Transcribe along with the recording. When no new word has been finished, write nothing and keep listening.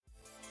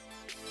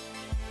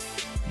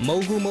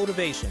Mogul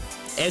Motivation,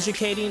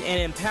 educating and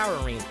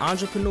empowering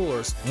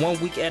entrepreneurs 1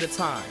 week at a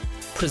time.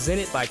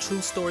 Presented by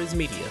True Stories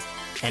Media.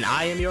 And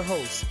I am your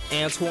host,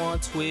 Antoine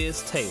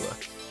Twiz Taylor.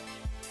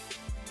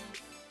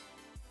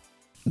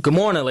 Good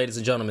morning, ladies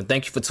and gentlemen.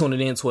 Thank you for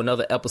tuning in to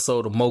another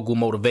episode of Mogul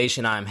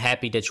Motivation. I am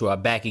happy that you are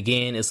back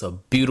again. It's a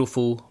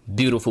beautiful,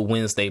 beautiful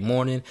Wednesday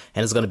morning,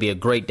 and it's going to be a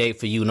great day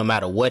for you no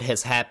matter what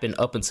has happened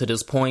up until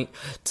this point.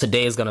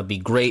 Today is going to be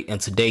great, and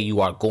today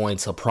you are going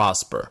to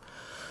prosper.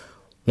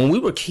 When we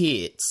were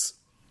kids,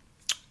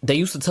 they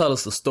used to tell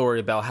us a story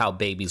about how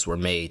babies were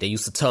made. They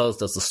used to tell us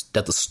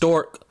that the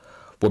stork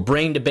would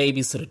bring the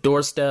babies to the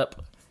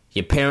doorstep.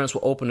 Your parents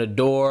would open the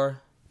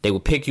door. They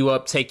would pick you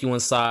up, take you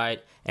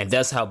inside, and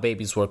that's how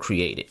babies were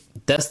created.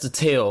 That's the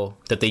tale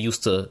that they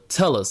used to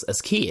tell us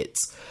as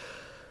kids.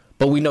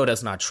 But we know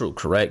that's not true,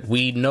 correct?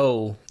 We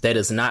know that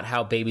is not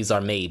how babies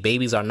are made.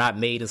 Babies are not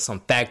made in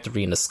some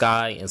factory in the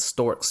sky, and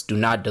storks do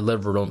not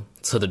deliver them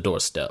to the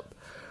doorstep.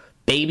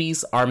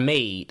 Babies are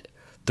made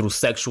through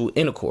sexual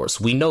intercourse.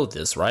 We know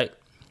this, right?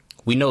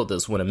 We know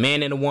this. When a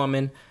man and a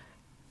woman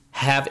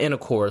have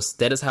intercourse,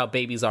 that is how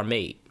babies are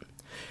made.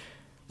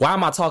 Why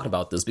am I talking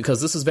about this? Because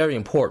this is very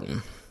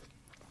important.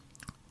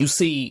 You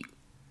see,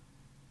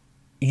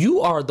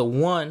 you are the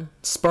one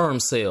sperm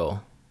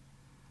cell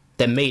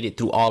that made it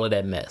through all of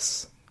that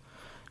mess.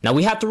 Now,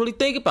 we have to really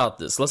think about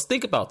this. Let's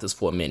think about this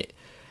for a minute.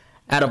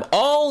 Out of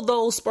all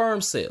those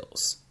sperm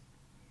cells,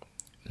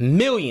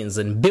 millions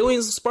and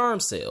billions of sperm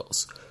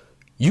cells,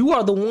 you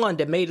are the one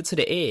that made it to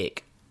the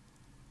egg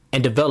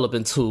and developed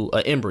into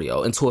an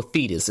embryo, into a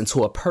fetus,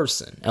 into a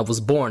person, and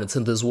was born into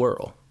this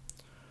world.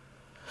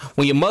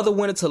 When your mother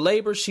went into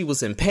labor, she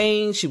was in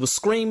pain, she was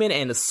screaming,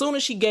 and as soon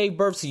as she gave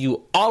birth to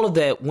you, all of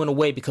that went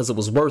away because it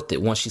was worth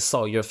it once she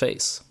saw your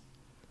face.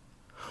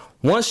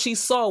 Once she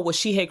saw what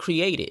she had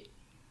created,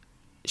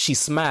 she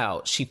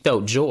smiled, she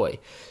felt joy,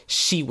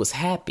 she was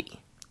happy.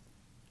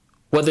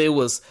 Whether it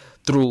was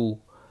through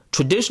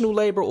traditional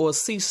labor or a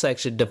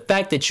C-section, the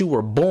fact that you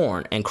were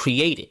born and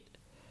created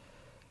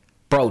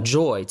brought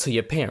joy to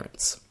your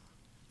parents,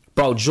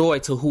 brought joy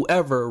to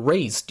whoever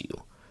raised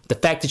you. The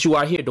fact that you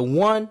are here, the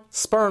one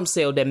sperm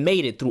cell that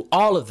made it through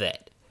all of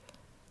that,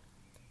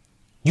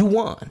 you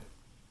won.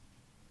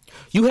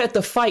 You had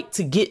to fight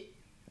to get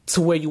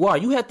to where you are.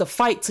 You had to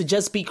fight to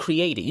just be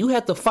created. You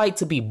had to fight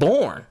to be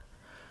born.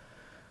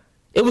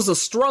 It was a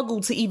struggle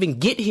to even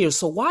get here.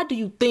 So why do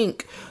you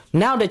think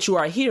now that you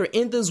are here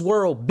in this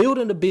world,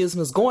 building a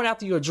business, going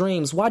after your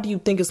dreams, why do you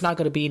think it's not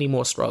going to be any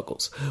more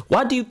struggles?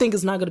 Why do you think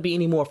it's not going to be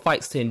any more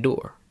fights to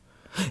endure?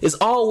 It's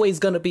always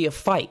going to be a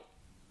fight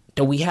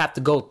that we have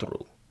to go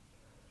through.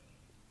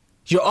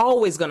 You're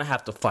always going to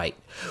have to fight.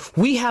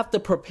 We have to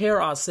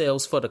prepare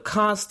ourselves for the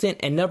constant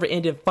and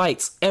never-ending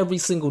fights every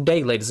single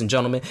day, ladies and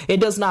gentlemen.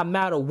 It does not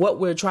matter what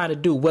we're trying to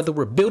do, whether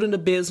we're building a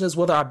business,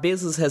 whether our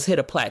business has hit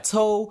a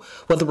plateau,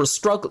 whether we're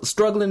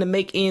struggling to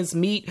make ends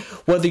meet,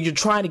 whether you're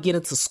trying to get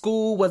into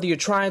school, whether you're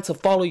trying to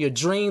follow your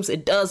dreams.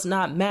 It does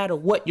not matter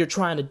what you're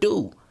trying to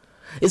do.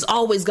 It's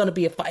always going to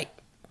be a fight.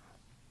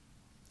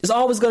 It's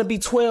always going to be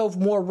 12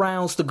 more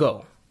rounds to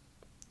go.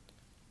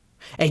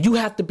 And you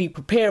have to be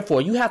prepared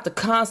for it. You have to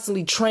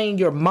constantly train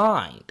your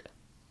mind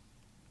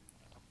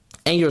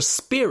and your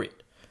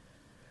spirit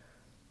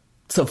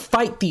to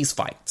fight these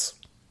fights,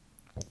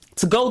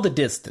 to go the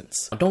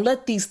distance. Don't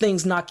let these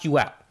things knock you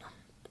out.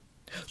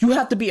 You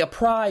have to be a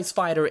prize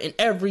fighter in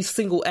every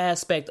single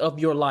aspect of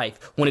your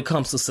life when it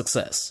comes to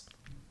success.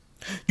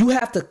 You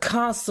have to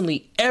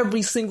constantly,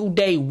 every single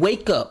day,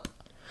 wake up,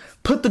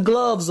 put the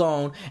gloves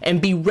on,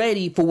 and be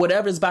ready for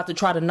whatever is about to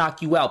try to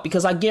knock you out.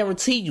 Because I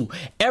guarantee you,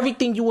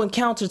 everything you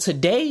encounter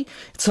today,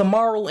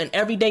 tomorrow, and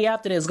every day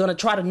after that is going to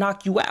try to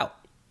knock you out.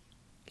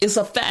 It's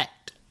a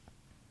fact.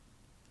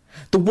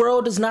 The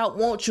world does not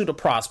want you to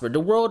prosper. The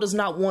world does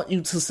not want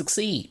you to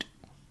succeed.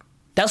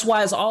 That's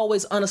why it's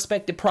always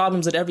unexpected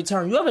problems at every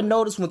turn. You ever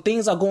notice when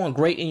things are going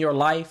great in your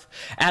life,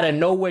 out of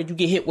nowhere you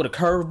get hit with a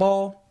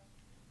curveball?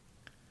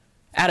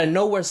 Out of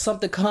nowhere,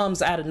 something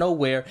comes out of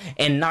nowhere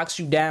and knocks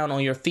you down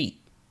on your feet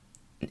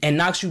and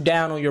knocks you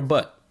down on your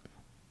butt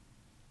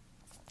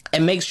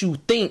and makes you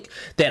think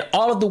that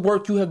all of the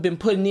work you have been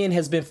putting in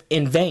has been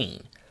in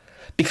vain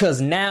because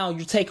now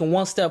you're taking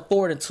one step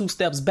forward and two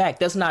steps back.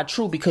 That's not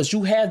true because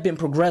you have been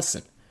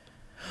progressing.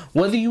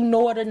 Whether you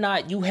know it or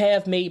not, you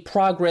have made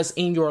progress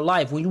in your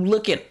life. When you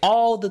look at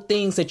all the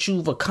things that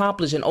you've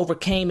accomplished and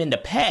overcame in the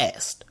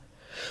past,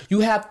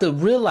 you have to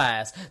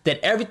realize that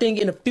everything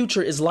in the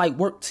future is light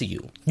work to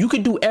you. You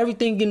can do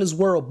everything in this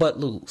world but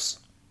lose.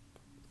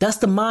 That's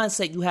the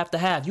mindset you have to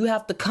have. You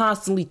have to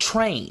constantly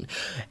train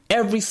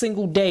every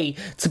single day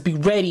to be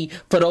ready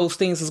for those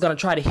things that's going to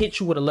try to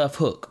hit you with a left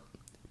hook.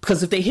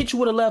 Because if they hit you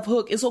with a left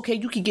hook, it's okay.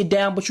 You can get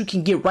down, but you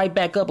can get right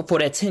back up before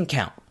that 10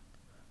 count.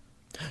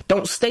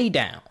 Don't stay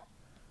down.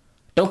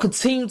 Don't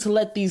continue to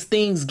let these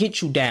things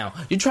get you down.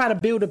 You're trying to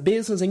build a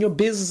business and your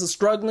business is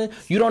struggling.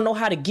 You don't know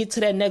how to get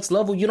to that next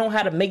level. You don't know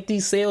how to make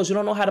these sales. You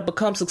don't know how to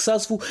become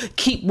successful.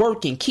 Keep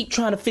working. Keep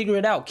trying to figure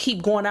it out.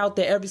 Keep going out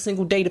there every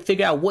single day to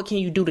figure out what can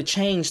you do to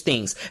change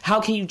things. How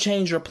can you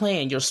change your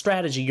plan, your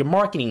strategy, your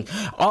marketing,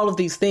 all of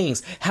these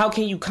things? How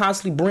can you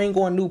constantly bring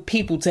on new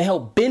people to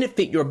help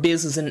benefit your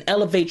business and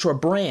elevate your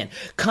brand?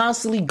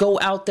 Constantly go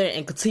out there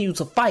and continue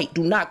to fight.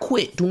 Do not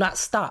quit. Do not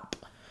stop.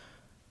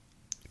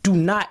 Do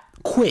not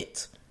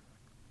quit.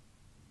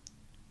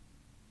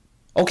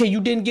 Okay,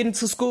 you didn't get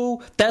into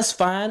school? That's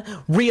fine.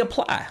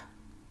 Reapply.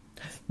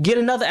 Get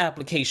another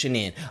application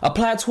in.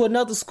 Apply to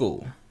another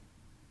school.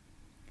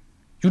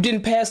 You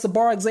didn't pass the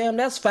bar exam?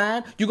 That's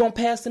fine. You're going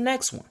to pass the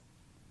next one.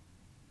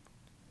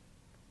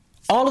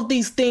 All of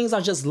these things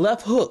are just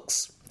left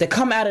hooks that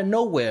come out of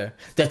nowhere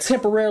that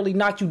temporarily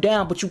knock you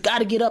down, but you got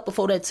to get up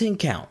before that 10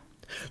 count.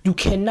 You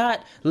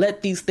cannot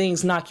let these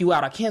things knock you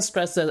out. I can't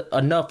stress that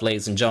enough,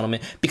 ladies and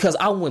gentlemen, because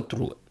I went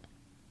through it.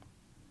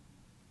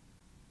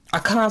 I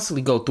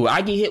constantly go through it.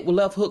 I get hit with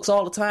left hooks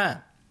all the time.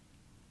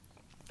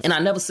 And I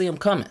never see them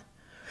coming.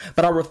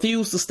 But I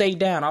refuse to stay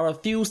down. I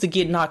refuse to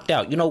get knocked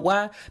out. You know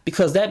why?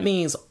 Because that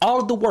means all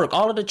of the work,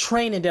 all of the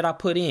training that I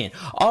put in,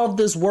 all of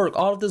this work,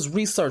 all of this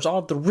research, all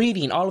of the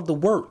reading, all of the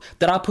work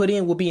that I put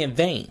in will be in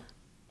vain.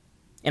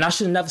 And I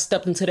should have never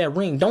stepped into that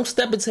ring. Don't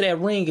step into that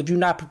ring if you're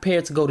not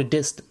prepared to go the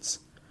distance.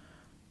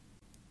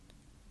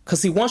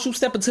 Because see, once you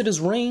step into this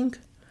ring,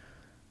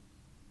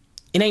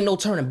 it ain't no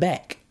turning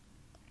back.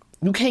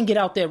 You can't get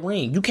out that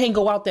ring. You can't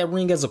go out that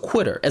ring as a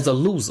quitter, as a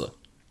loser.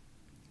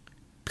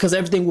 Because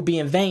everything will be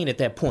in vain at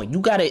that point. You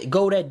got to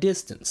go that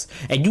distance.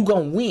 And you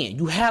going to win.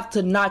 You have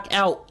to knock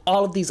out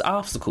all of these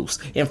obstacles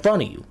in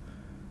front of you.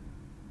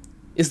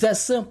 It's that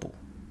simple.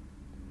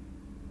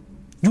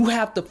 You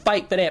have to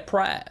fight for that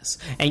prize.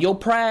 And your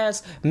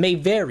prize may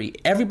vary.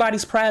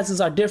 Everybody's prizes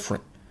are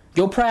different.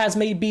 Your prize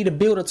may be to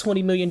build a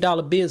 $20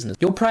 million business.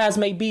 Your prize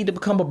may be to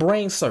become a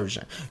brain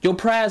surgeon. Your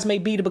prize may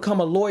be to become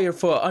a lawyer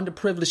for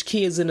underprivileged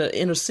kids in the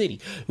inner city.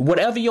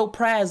 Whatever your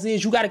prize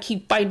is, you got to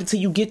keep fighting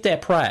until you get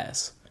that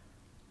prize.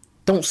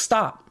 Don't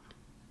stop.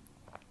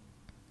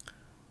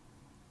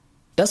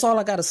 That's all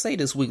I got to say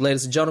this week,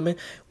 ladies and gentlemen.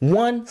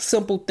 One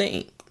simple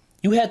thing.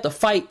 You had to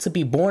fight to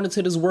be born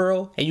into this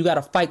world, and you got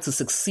to fight to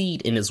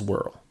succeed in this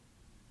world.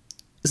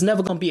 It's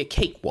never going to be a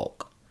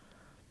cakewalk.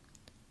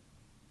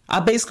 I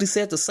basically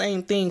said the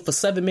same thing for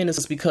 7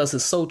 minutes because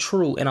it's so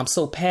true and I'm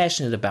so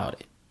passionate about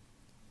it.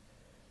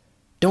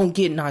 Don't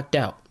get knocked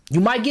out. You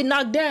might get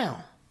knocked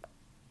down.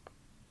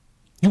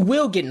 You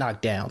will get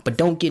knocked down, but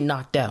don't get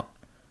knocked out.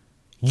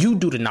 You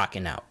do the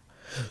knocking out.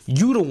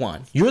 You the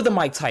one. You're the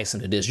Mike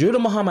Tyson of this. You're the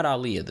Muhammad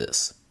Ali of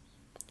this.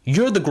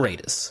 You're the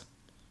greatest.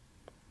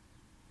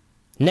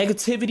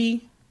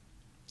 Negativity,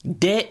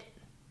 debt,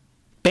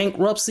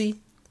 bankruptcy,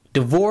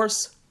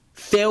 divorce,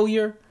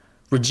 failure,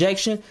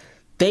 rejection.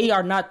 They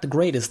are not the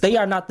greatest. They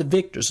are not the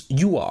victors.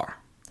 You are.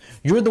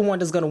 You're the one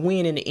that's going to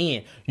win in the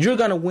end. You're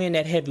going to win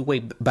that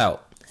heavyweight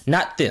bout,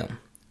 not them.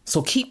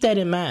 So keep that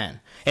in mind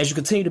as you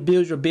continue to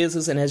build your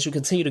business and as you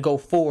continue to go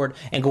forward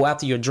and go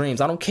after your dreams.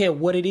 I don't care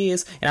what it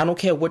is, and I don't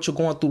care what you're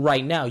going through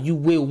right now. You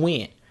will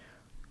win.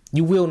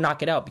 You will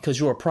knock it out because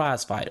you're a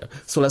prize fighter.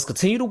 So let's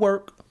continue to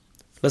work.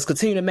 Let's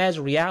continue to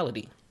imagine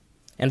reality.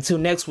 And until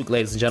next week,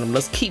 ladies and gentlemen,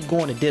 let's keep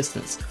going the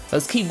distance.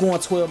 Let's keep going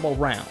 12 more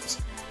rounds.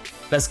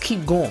 Let's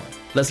keep going.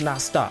 Let's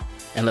not stop.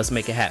 And let's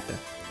make it happen.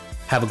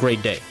 Have a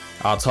great day.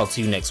 I'll talk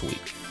to you next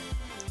week.